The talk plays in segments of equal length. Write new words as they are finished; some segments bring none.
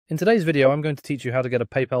In today's video, I'm going to teach you how to get a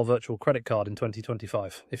PayPal virtual credit card in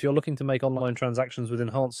 2025. If you're looking to make online transactions with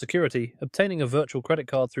enhanced security, obtaining a virtual credit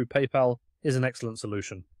card through PayPal is an excellent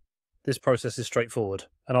solution. This process is straightforward,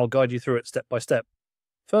 and I'll guide you through it step by step.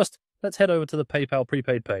 First, let's head over to the PayPal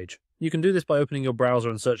Prepaid page. You can do this by opening your browser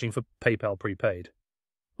and searching for PayPal Prepaid.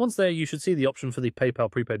 Once there, you should see the option for the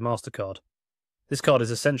PayPal Prepaid MasterCard. This card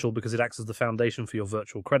is essential because it acts as the foundation for your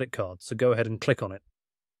virtual credit card, so go ahead and click on it.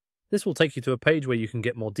 This will take you to a page where you can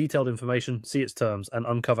get more detailed information, see its terms, and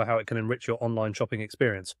uncover how it can enrich your online shopping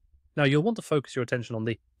experience. Now, you'll want to focus your attention on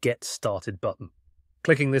the Get Started button.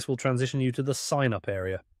 Clicking this will transition you to the Sign Up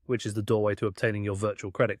area, which is the doorway to obtaining your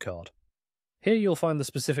virtual credit card. Here you'll find the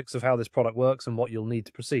specifics of how this product works and what you'll need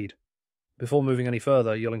to proceed. Before moving any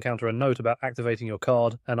further, you'll encounter a note about activating your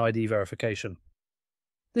card and ID verification.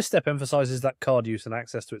 This step emphasizes that card use and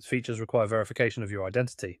access to its features require verification of your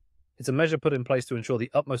identity. It's a measure put in place to ensure the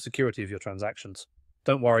utmost security of your transactions.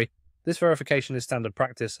 Don't worry, this verification is standard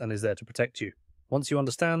practice and is there to protect you. Once you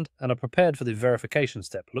understand and are prepared for the verification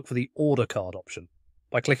step, look for the Order Card option.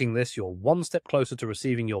 By clicking this, you're one step closer to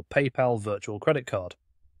receiving your PayPal virtual credit card.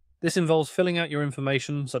 This involves filling out your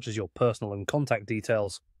information, such as your personal and contact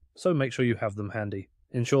details, so make sure you have them handy.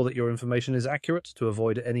 Ensure that your information is accurate to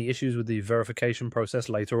avoid any issues with the verification process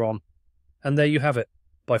later on. And there you have it.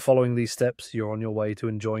 By following these steps, you're on your way to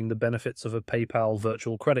enjoying the benefits of a PayPal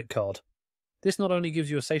virtual credit card. This not only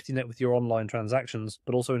gives you a safety net with your online transactions,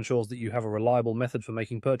 but also ensures that you have a reliable method for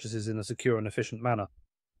making purchases in a secure and efficient manner.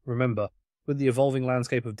 Remember, with the evolving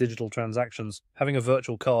landscape of digital transactions, having a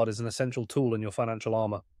virtual card is an essential tool in your financial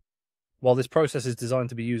armor. While this process is designed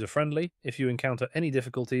to be user-friendly, if you encounter any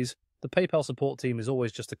difficulties, the PayPal support team is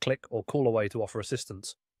always just a click or call away to offer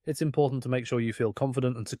assistance. It's important to make sure you feel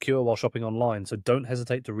confident and secure while shopping online, so don't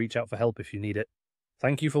hesitate to reach out for help if you need it.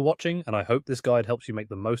 Thank you for watching, and I hope this guide helps you make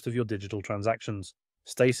the most of your digital transactions.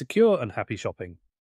 Stay secure and happy shopping.